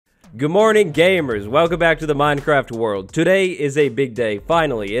Good morning, gamers. Welcome back to the Minecraft world. Today is a big day.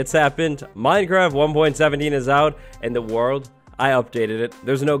 Finally, it's happened. Minecraft 1.17 is out, and the world, I updated it.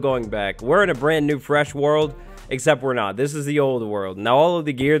 There's no going back. We're in a brand new, fresh world, except we're not. This is the old world. Now, all of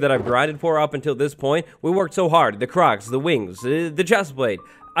the gear that I've grinded for up until this point, we worked so hard. The crocs, the wings, the chest plate,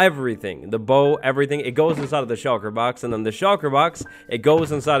 everything. The bow, everything. It goes inside of the shulker box, and then the shulker box, it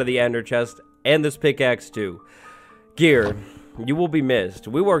goes inside of the ender chest, and this pickaxe too. Gear. You will be missed.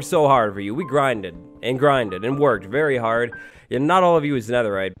 We worked so hard for you. We grinded and worked very hard. And not all of you is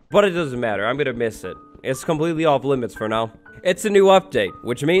netherite, but it doesn't matter. I'm gonna miss it. It's completely off limits for now. It's a new update,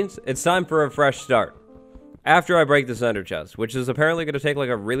 which means it's time for a fresh start. After I break this ender chest, which is apparently gonna take like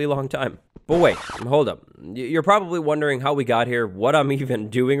a really long time. But wait, hold up. You're probably wondering how we got here, what I'm even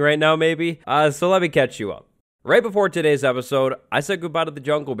doing right now maybe. So let me catch you up. Right before today's episode, I said goodbye to the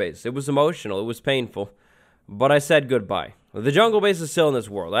jungle base. It was emotional, it was painful, but I said goodbye. The jungle base is still in this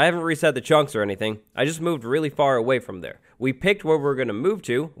world. I haven't reset the chunks or anything. I just moved really far away from there. We picked where we're going to move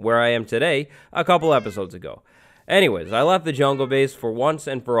to, where I am today, a couple episodes ago. Anyways, I left the jungle base for once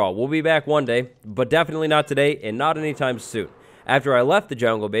and for all. We'll be back one day, but definitely not today and not anytime soon. After I left the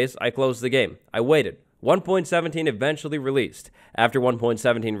jungle base, I closed the game. I waited. 1.17 eventually released. After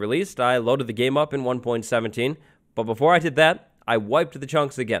 1.17 released, I loaded the game up in 1.17, but before I did that, I wiped the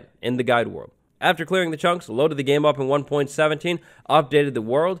chunks again in the guide world. After clearing the chunks, loaded the game up in 1.17, updated the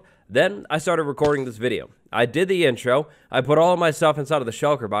world, then I started recording this video. I did the intro, I put all of my stuff inside of the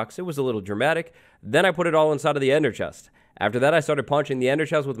shulker box, it was a little dramatic, then I put it all inside of the ender chest. After that, I started punching the ender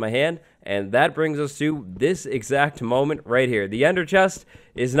chest with my hand, and that brings us to this exact moment right here. The ender chest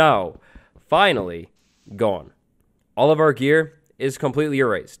is now, finally, gone. All of our gear is completely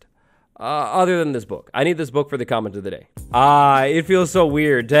erased. Other than this book. I need this book for the comment of the day. It feels so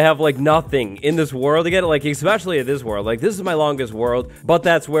weird to have, like, nothing in this world again, like, especially in this world. Like, this is my longest world, but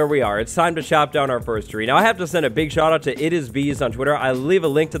that's where we are. It's time to chop down our first tree. Now, I have to send a big shout out to itisbees on Twitter. I leave a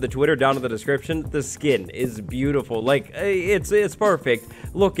link to the Twitter down in the description. The skin is beautiful. Like, it's perfect.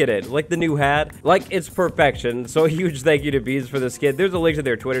 Look at it. Like, the new hat. Like, it's perfection. So, a huge thank you to Bees for the skin. There's a link to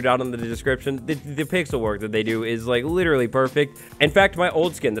their Twitter down in the description. The pixel work that they do is, like, literally perfect. In fact, my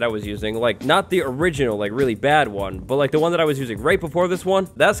old skin that I was using, like, not the original, like, really bad one, but, like, the one that I was using right before this one,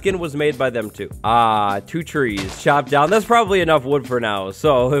 that skin was made by them, too. 2 trees chopped down. That's probably enough wood for now.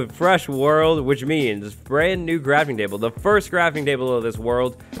 So, fresh world, which means brand new crafting table. The first crafting table of this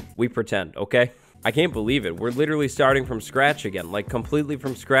world, we pretend, okay? I can't believe it. We're literally starting from scratch again, like, completely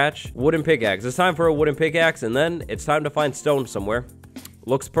from scratch. Wooden pickaxe. It's time for a wooden pickaxe, and then it's time to find stone somewhere.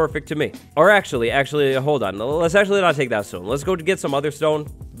 Looks perfect to me. Or actually, hold on. Let's actually not take that stone. Let's go to get some other stone,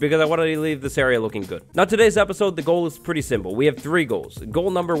 because I want to leave this area looking good. Now, today's episode, the goal is pretty simple. We have 3 goals. Goal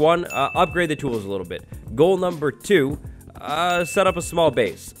number 1, upgrade the tools a little bit. Goal number 2, set up a small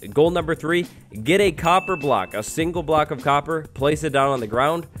base. Goal number 3, get a copper block, a single block of copper, place it down on the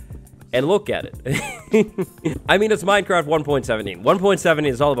ground, and look at it. I mean, it's Minecraft 1.17. 1.17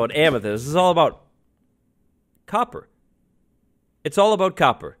 is all about amethyst. It's all about copper. It's all about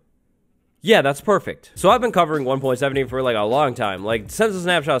copper. Yeah, that's perfect. So I've been covering 1.17 for like a long time, like since the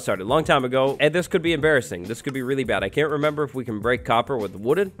snapshot started, long time ago, and this could be embarrassing. This could be really bad. I can't remember if we can break copper with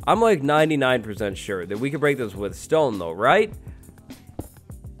wooden. I'm like 99% sure that we can break this with stone though, right?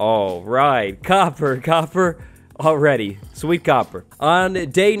 Oh, right. Copper. Already. Sweet copper. On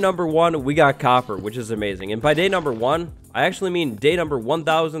day number 1, we got copper, which is amazing. And by day number 1, I actually mean day number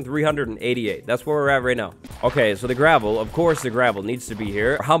 1,388. That's where we're at right now. Okay, so the gravel, of course the gravel needs to be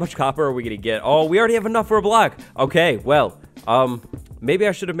here. How much copper are we gonna get? Oh, we already have enough for a block. Okay, well, maybe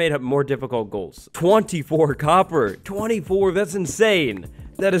I should have made up more difficult goals. 24 copper. 24, that's insane.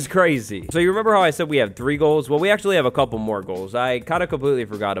 That is crazy. So you remember how I said we have 3 goals? Well, we actually have a couple more goals. I kind of completely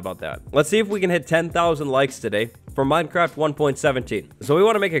forgot about that. Let's see if we can hit 10,000 likes today for Minecraft 1.17. So we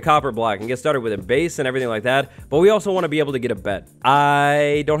want to make a copper block and get started with a base and everything like that, but we also want to be able to get a bed.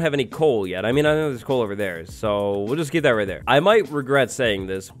 I don't have any coal yet. I mean, I know there's coal over there, so we'll just get that right there. I might regret saying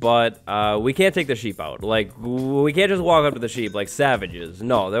this, but we can't take the sheep out. Like, we can't just walk up to the sheep like savages.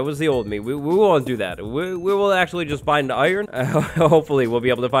 No, that was the old me. We won't do that. We will actually just find iron. Hopefully, we'll be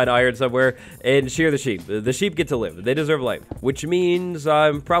able to find iron somewhere and shear the sheep. The sheep get to live. They deserve life. Which means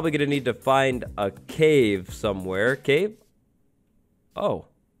I'm probably going to need to find a cave somewhere. Cave? Oh.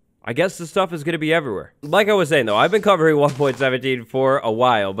 I guess this stuff is going to be everywhere. Like I was saying, though, I've been covering 1.17 for a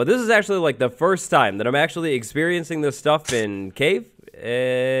while, but this is actually, like, the first time that I'm actually experiencing this stuff in cave.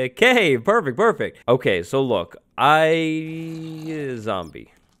 Cave. Perfect. Okay, so look.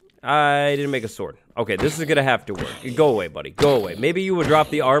 Zombie. I didn't make a sword. Okay, this is gonna have to work. Go away, buddy. Go away. Maybe you would drop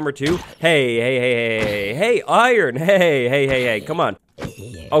the armor too. Hey, iron. Hey, come on.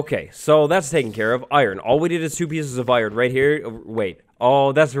 Okay, so that's taken care of. Iron. All we need is 2 pieces of iron right here. Wait.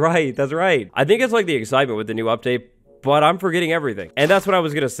 Oh, that's right. That's right. I think it's like the excitement with the new update, but I'm forgetting everything. And that's what I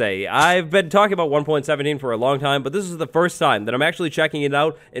was gonna say. I've been talking about 1.17 for a long time, but this is the first time that I'm actually checking it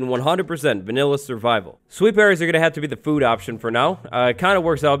out in 100% vanilla survival. Sweet berries are gonna have to be the food option for now. It kind of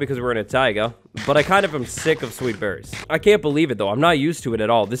works out because we're in a taiga, but I kind of am sick of sweet berries. I can't believe it though. I'm not used to it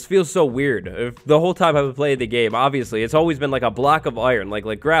at all. This feels so weird. The whole time I've been playing the game, obviously, it's always been like a block of iron,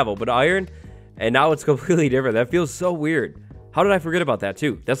 like gravel, but iron, and now it's completely different. That feels so weird. How did I forget about that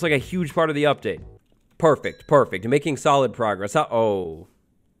too? That's like a huge part of the update. Perfect, perfect. Making solid progress. Oh,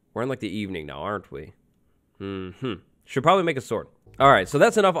 we're in like the evening now, aren't we? Should probably make a sword. All right, so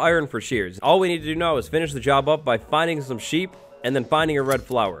that's enough iron for shears. All we need to do now is finish the job up by finding some sheep and then finding a red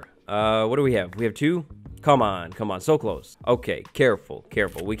flower. What do we have? We have 2? Come on, come on, so close. Okay, careful,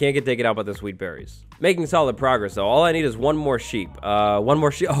 careful. We can't get taken out by the sweet berries. Making solid progress though. All I need is 1 more sheep. 1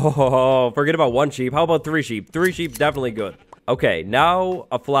 more sheep. Oh, forget about 1 sheep. How about 3 sheep? 3 sheep, definitely good. Okay, now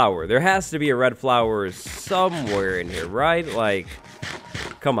a flower. There has to be a red flower somewhere in here, right? Like,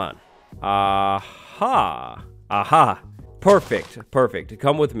 come on. Aha. Aha. Perfect, perfect.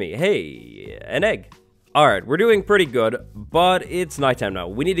 Come with me. Hey, an egg. All right, we're doing pretty good, but it's nighttime now.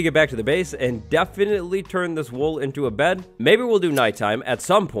 We need to get back to the base and definitely turn this wool into a bed. Maybe we'll do nighttime at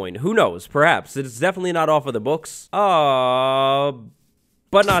some point. Who knows? Perhaps. It's definitely not off of the books. But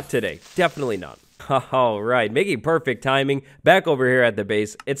not today. Definitely not. All right, making perfect timing. Back over here at the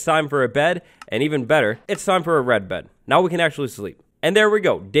base. It's time for a bed, and even better, it's time for a red bed. Now we can actually sleep. And there we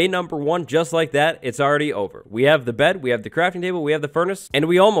go. Day number 1, just like that, it's already over. We have the bed, we have the crafting table, we have the furnace, and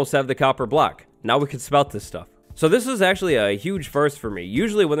we almost have the copper block. Now we can smelt this stuff. So this is actually a huge first for me.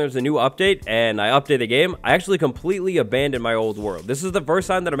 Usually when there's a new update and I update the game, I actually completely abandon my old world. This is the first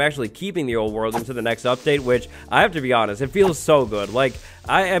time that I'm actually keeping the old world into the next update, which I have to be honest, it feels so good. Like,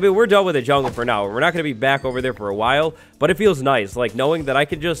 I mean, we're done with the jungle for now. We're not going to be back over there for a while, but it feels nice, like, knowing that I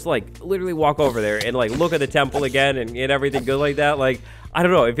could just, like, literally walk over there and, like, look at the temple again and everything good like that. Like, I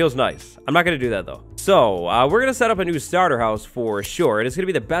don't know, it feels nice. I'm not going to do that, though. So, we're going to set up a new starter house for sure, and it's going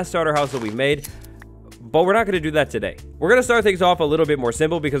to be the best starter house that we've made. But we're not going to do that today. We're going to start things off a little bit more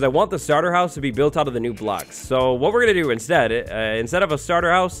simple because I want the starter house to be built out of the new blocks. So what we're going to do instead of a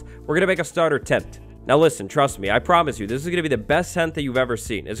starter house, we're going to make a starter tent. Now listen, trust me, I promise you, this is going to be the best tent that you've ever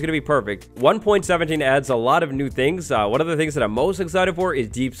seen. It's going to be perfect. 1.17 adds a lot of new things. One of the things that I'm most excited for is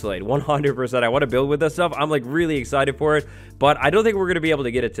Deep Slate. 100%. I want to build with this stuff. I'm like really excited for it, but I don't think we're going to be able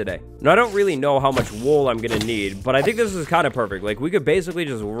to get it today. Now, I don't really know how much wool I'm going to need, but I think this is kind of perfect. Like, we could basically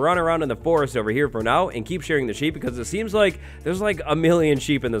just run around in the forest over here for now and keep sharing the sheep because it seems like there's like a million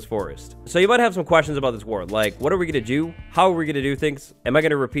sheep in this forest. So you might have some questions about this world. Like, what are we going to do? How are we going to do things? Am I going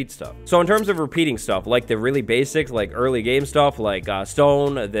to repeat stuff? So in terms of repeating stuff, like the really basics, like early game stuff, like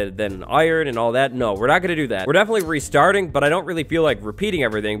stone, then iron and all that, no, we're not going to do that. We're definitely restarting, but I don't really feel like repeating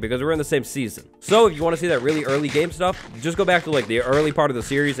everything because we're in the same season. So if you want to see that really early game stuff, just go back to like the early part of the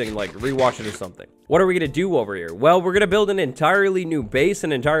series and like rewatch it or something. What are we going to do over here? Well, we're going to build an entirely new base,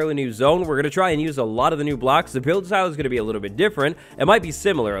 an entirely new zone. We're going to try and use a lot of the new blocks. The build style is going to be a little bit different. It might be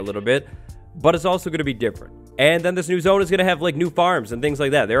similar a little bit, but it's also going to be different. And then this new zone is going to have like new farms and things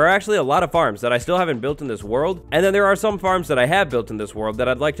like that. There are actually a lot of farms that I still haven't built in this world. And then there are some farms that I have built in this world that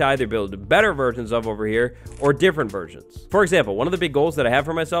I'd like to either build better versions of over here or different versions. For example, one of the big goals that I have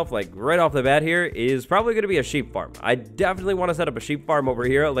for myself, like right off the bat here, is probably going to be a sheep farm. I definitely want to set up a sheep farm over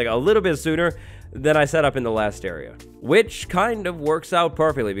here like a little bit sooner than I set up in the last area, which kind of works out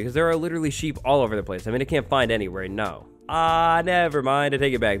perfectly because there are literally sheep all over the place. I mean, I can't find any right now. Never mind. I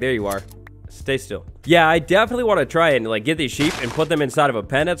take it back. There you are. Stay still. Yeah, I definitely want to try and like get these sheep and put them inside of a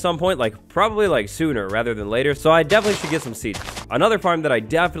pen at some point, like probably like sooner rather than later. So I definitely should get some seeds. Another farm that I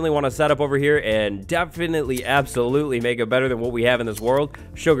definitely want to set up over here and definitely absolutely make it better than what we have in this world,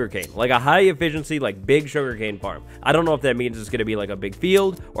 sugarcane. Like a high efficiency, like big sugarcane farm. I don't know if that means it's going to be like a big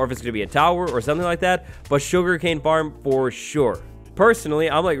field or if it's going to be a tower or something like that, but sugarcane farm for sure. Personally,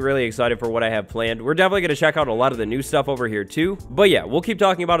 I'm like really excited for what I have planned. We're definitely going to check out a lot of the new stuff over here too. But yeah, we'll keep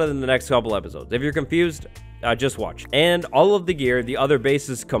talking about it in the next couple episodes. If you're confused, just watch. And all of the gear, the other base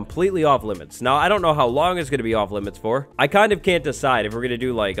is completely off limits. Now, I don't know how long it's going to be off limits for. I kind of can't decide if we're going to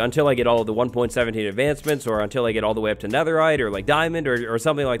do like until I get all of the 1.17 advancements or until I get all the way up to netherite or like diamond or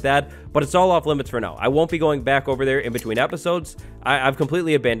something like that. But it's all off limits for now. I won't be going back over there in between episodes. I've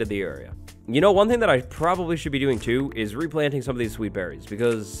completely abandoned the area. You know, one thing that I probably should be doing too is replanting some of these sweet berries,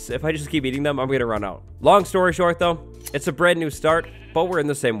 because if I just keep eating them, I'm gonna run out. Long story short though, it's a brand new start, but we're in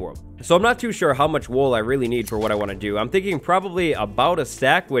the same world. So I'm not too sure how much wool I really need for what I want to do. I'm thinking probably about a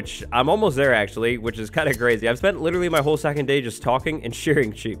stack, which I'm almost there actually, which is kind of crazy. I've spent literally my whole second day just talking and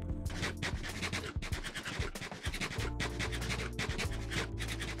shearing sheep.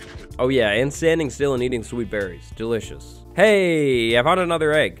 Oh yeah, and standing still and eating sweet berries. Delicious. Hey, I found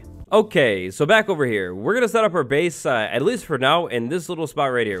another egg. Okay, so back over here, we're gonna set up our base, at least for now, in this little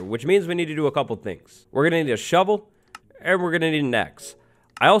spot right here, which means we need to do a couple things. We're gonna need a shovel, and we're gonna need an axe.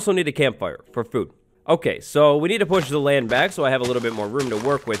 I also need a campfire for food. Okay, so we need to push the land back so I have a little bit more room to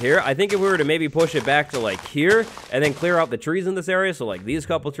work with here. I think if we were to maybe push it back to like here, and then clear out the trees in this area, so like these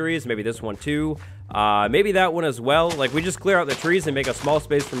couple trees, maybe this one too, maybe that one as well. Like we just clear out the trees and make a small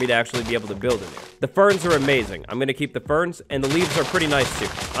space for me to actually be able to build in there. The ferns are amazing. I'm gonna keep the ferns, and the leaves are pretty nice too.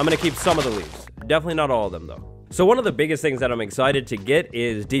 I'm gonna keep some of the leaves. Definitely not all of them though. So one of the biggest things that I'm excited to get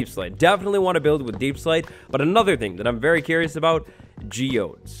is deep slate. Definitely want to build with deep slate, but another thing that I'm very curious about,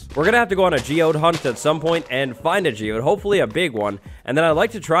 geodes. We're gonna have to go on a geode hunt at some point and find a geode, hopefully a big one, and then I'd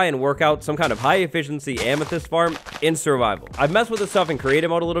like to try and work out some kind of high efficiency amethyst farm in survival. I've messed with this stuff in creative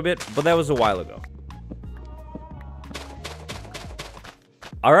mode a little bit, but that was a while ago.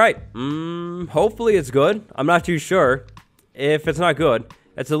 All right, hopefully it's good. I'm not too sure. If it's not good,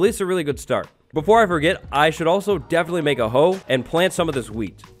 it's at least a really good start. Before I forget, I should also definitely make a hoe and plant some of this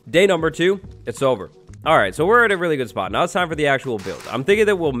wheat. Day number 2, it's over. All right, so we're at a really good spot. Now it's time for the actual build. I'm thinking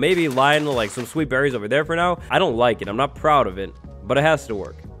that we'll maybe line like some sweet berries over there for now. I don't like it. I'm not proud of it, but it has to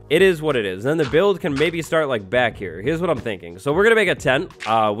work. It is what it is. Then the build can maybe start like back here. Here's what I'm thinking. So we're gonna make a tent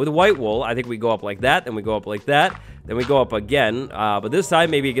with white wool. I think we go up like that, then we go up like that, then we go up again. But this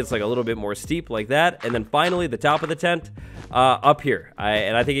time maybe it gets like a little bit more steep like that, and then finally the top of the tent up here.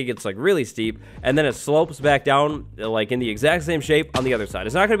 And I think it gets like really steep, and then it slopes back down like in the exact same shape on the other side.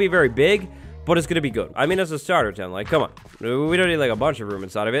 It's not gonna be very big, but it's gonna be good. I mean, it's a starter tent. Like, come on, we don't need like a bunch of room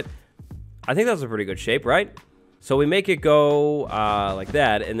inside of it. I think that's a pretty good shape, right? So we make it go like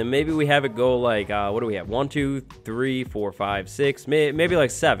that, and then maybe we have it go like, what do we have? 1, 2, 3, 4, 5, 6, maybe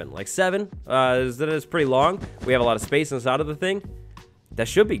like 7. Like 7 is pretty long. We have a lot of space inside of the thing. That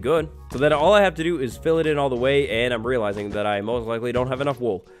should be good. So then all I have to do is fill it in all the way, and I'm realizing that I most likely don't have enough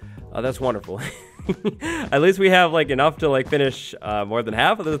wool. That's wonderful. At least we have like enough to like finish more than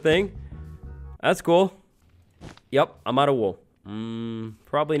half of the thing. That's cool. Yep, I'm out of wool.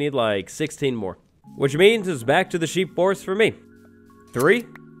 Probably need like 16 more. Which means it's back to the sheep forest for me. 3.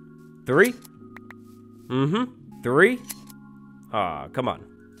 3. 3. Ah, come on.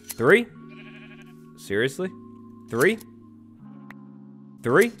 3. Seriously? 3.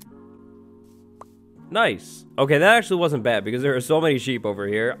 3. Nice. Okay, that actually wasn't bad because there are so many sheep over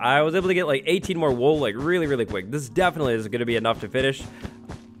here. I was able to get like 18 more wool like really, really quick. This definitely is going to be enough to finish.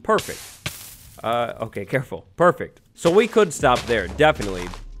 Perfect. Okay, careful. Perfect. So we could stop there, definitely.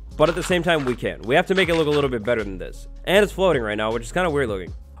 But at the same time, we can. We have to make it look a little bit better than this. And it's floating right now, which is kind of weird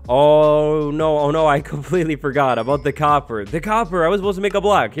looking. Oh no, I completely forgot about the copper. The copper, I was supposed to make a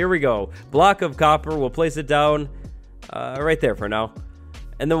block. Here we go. Block of copper, we'll place it down right there for now.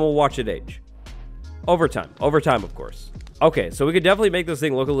 And then we'll watch it age. Over time, of course. Okay, so we could definitely make this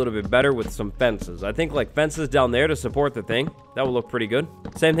thing look a little bit better with some fences. I think like fences down there to support the thing. That will look pretty good.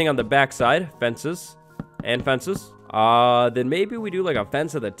 Same thing on the back side, fences and fences. Then maybe we do like a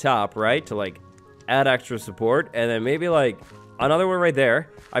fence at the top, right? To like add extra support. And then maybe like another one right there.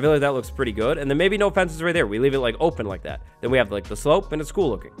 I feel like that looks pretty good. And then maybe no fences right there. We leave it like open like that. Then we have like the slope and it's cool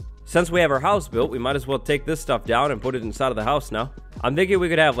looking. Since we have our house built, we might as well take this stuff down and put it inside of the house now. I'm thinking we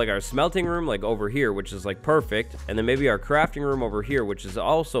could have like our smelting room like over here, which is like perfect. And then maybe our crafting room over here, which is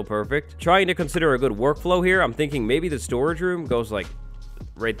also perfect. Trying to consider a good workflow here. I'm thinking maybe the storage room goes like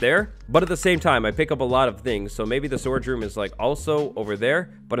right there, but at the same time I pick up a lot of things, so maybe the storage room is like also over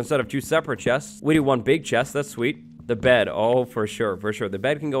there, but instead of 2 separate chests we do 1 big chest. That's sweet. The bed, oh for sure, the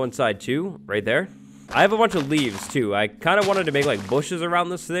bed can go inside too, right there. I have a bunch of leaves too. I kind of wanted to make like bushes around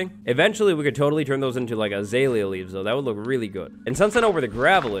this thing. Eventually we could totally turn those into like azalea leaves though. That would look really good. And since I know where the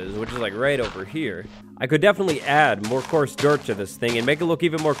gravel is, which is like right over here, I could definitely add more coarse dirt to this thing and make it look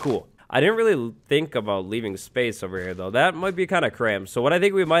even more cool. I didn't really think about leaving space over here though. That might be kind of cramped. So what I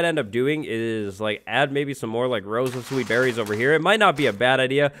think we might end up doing is like add maybe some more like rows of sweet berries over here. It might not be a bad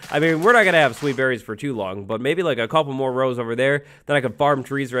idea. I mean, we're not gonna have sweet berries for too long, but maybe like a couple more rows over there. Then I could farm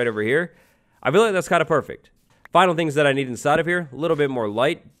trees right over here. I feel like that's kind of perfect. Final things that I need inside of here, a little bit more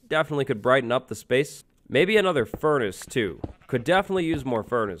light. Definitely could brighten up the space. Maybe another furnace too. Could definitely use more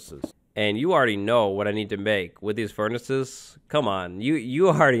furnaces. And you already know what I need to make with these furnaces. Come on, you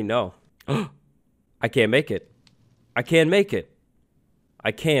already know. I can't make it. I can't make it.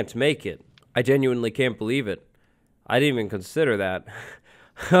 I can't make it. I genuinely can't believe it. I didn't even consider that.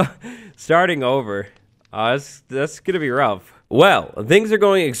 Starting over. That's gonna be rough. Well, things are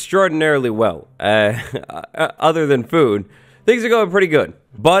going extraordinarily well. Other than food, things are going pretty good.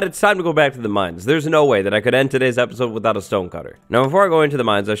 But it's time to go back to the mines. There's no way that I could end today's episode without a stonecutter. Now, before I go into the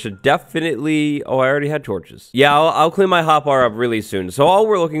mines, I should definitely... Oh, I already had torches. Yeah, I'll clean my hotbar up really soon. So all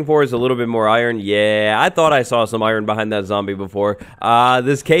we're looking for is a little bit more iron. Yeah, I thought I saw some iron behind that zombie before.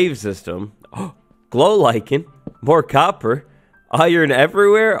 This cave system. Glow lichen. More copper. Iron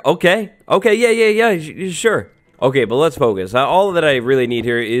everywhere? Okay. Okay, yeah, sure. Okay, but let's focus. All that I really need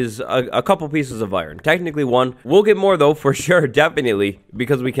here is a couple pieces of iron. Technically one. We'll get more though, for sure, definitely,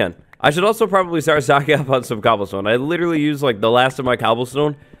 because we can. I should also probably start stocking up on some cobblestone. I literally used like the last of my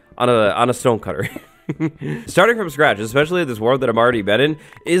cobblestone on a stone cutter. Starting from scratch, especially this world that I'm already been in,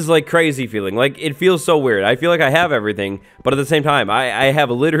 is like crazy feeling. Like, it feels so weird. I feel like I have everything, but at the same time, I have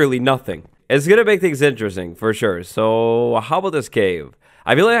literally nothing. It's gonna make things interesting, for sure. So, how about this cave?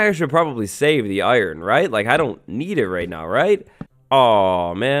 I feel like I should probably save the iron, right? Like, I don't need it right now, right?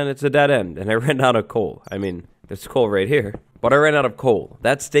 Oh man, it's a dead end, and I ran out of coal. I mean, there's coal right here, but I ran out of coal.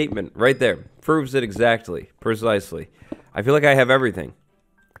 That statement right there proves it exactly, precisely. I feel like I have everything,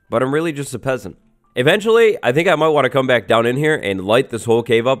 but I'm really just a peasant. Eventually, I think I might want to come back down in here and light this whole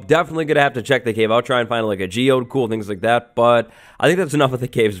cave up. Definitely gonna have to check the cave out, try and find like a geode, cool things like that, but I think that's enough of the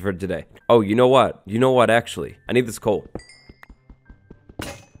caves for today. Oh, you know what? You know what, actually? I need this coal.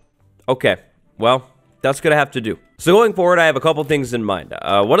 Okay, well, that's gonna have to do. So going forward, I have a couple things in mind.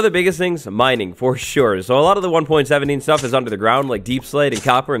 One of the biggest things, mining, for sure. So a lot of the 1.17 stuff is under the ground, like deep slate and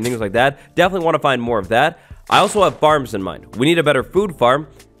copper and things like that. Definitely want to find more of that. I also have farms in mind. We need a better food farm,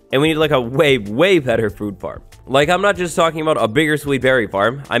 and we need like a way better food farm. Like, I'm not just talking about a bigger sweet berry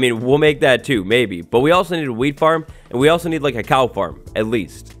farm. I mean, we'll make that too, maybe. But we also need a wheat farm, and we also need like a cow farm, at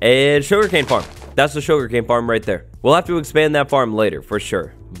least. And sugarcane farm. That's the sugarcane farm right there. We'll have to expand that farm later, for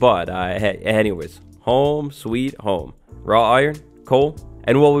sure. But, anyways, home, sweet home. Raw iron, coal,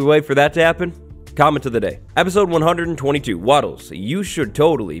 and while we wait for that to happen, comment of the day. Episode 122, Wattles, you should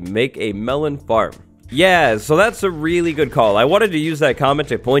totally make a melon farm. Yeah, so that's a really good call. I wanted to use that comment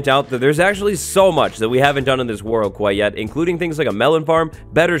to point out that there's actually so much that we haven't done in this world quite yet, including things like a melon farm,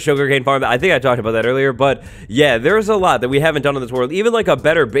 better sugarcane farm. I think I talked about that earlier, but yeah, there's a lot that we haven't done in this world. Even like a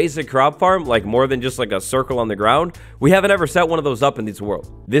better basic crop farm, like more than just like a circle on the ground. We haven't ever set one of those up in this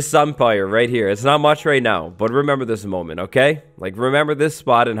world. This empire right here, it's not much right now, but remember this moment, okay? Like, remember this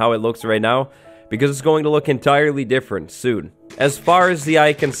spot and how it looks right now, because it's going to look entirely different soon. As far as the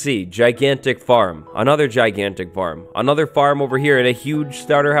eye can see, gigantic farm, another gigantic farm, another farm over here, and a huge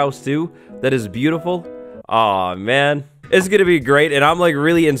starter house too, that is beautiful. Aw, man. It's gonna be great, and I'm like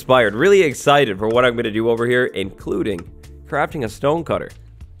really inspired, really excited for what I'm gonna do over here, including crafting a stone cutter.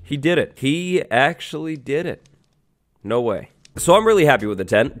 He did it. He actually did it. No way. So I'm really happy with the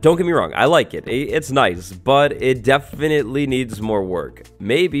tent. Don't get me wrong, I like it. It's nice, but it definitely needs more work.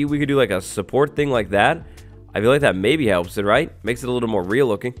 Maybe we could do like a support thing like that. I feel like that maybe helps it, right? Makes it a little more real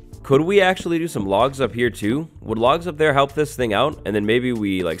looking. Could we actually do some logs up here too? Would logs up there help this thing out? And then maybe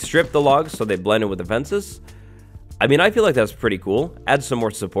we like strip the logs so they blend in with the fences? I mean, I feel like that's pretty cool. Add some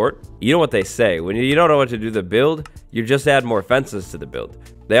more support. You know what they say, when you don't know what to do the build, you just add more fences to the build.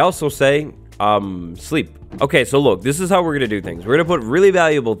 They also say, sleep. Okay, so look, this is how we're gonna do things. We're gonna put really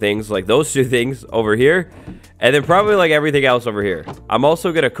valuable things, like those two things over here, and then probably like everything else over here. I'm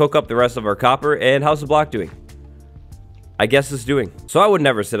also gonna cook up the rest of our copper. And how's the block doing? I guess it's doing. So I would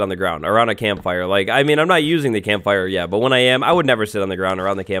never sit on the ground around a campfire. Like, I mean, I'm not using the campfire yet, but when I am, I would never sit on the ground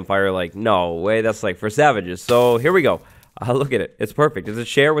around the campfire. Like, no way, that's like for savages. So here we go. Look at it. It's perfect. It's a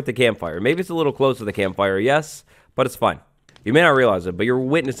share with the campfire. Maybe it's a little close to the campfire, yes, but it's fine. You may not realize it, but you're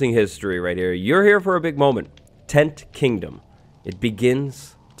witnessing history right here. You're here for a big moment. Tent Kingdom. It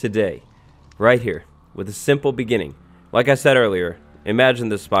begins today. Right here. With a simple beginning. Like I said earlier, imagine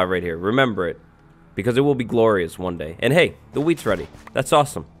this spot right here. Remember it. Because it will be glorious one day. And hey, the wheat's ready. That's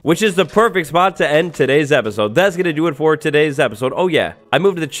awesome. Which is the perfect spot to end today's episode. That's going to do it for today's episode. Oh yeah, I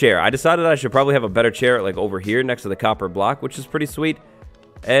moved the chair. I decided I should probably have a better chair like over here next to the copper block, which is pretty sweet.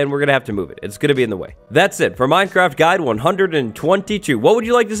 And we're going to have to move it. It's going to be in the way. That's it for Minecraft Guide 122. What would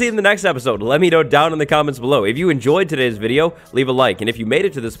you like to see in the next episode? Let me know down in the comments below. If you enjoyed today's video, leave a like. And if you made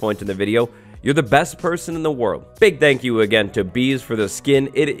it to this point in the video, you're the best person in the world. Big thank you again to Bees for the skin.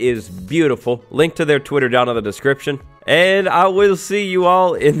 It is beautiful. Link to their Twitter down in the description. And I will see you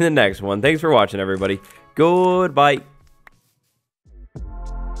all in the next one. Thanks for watching, everybody. Goodbye.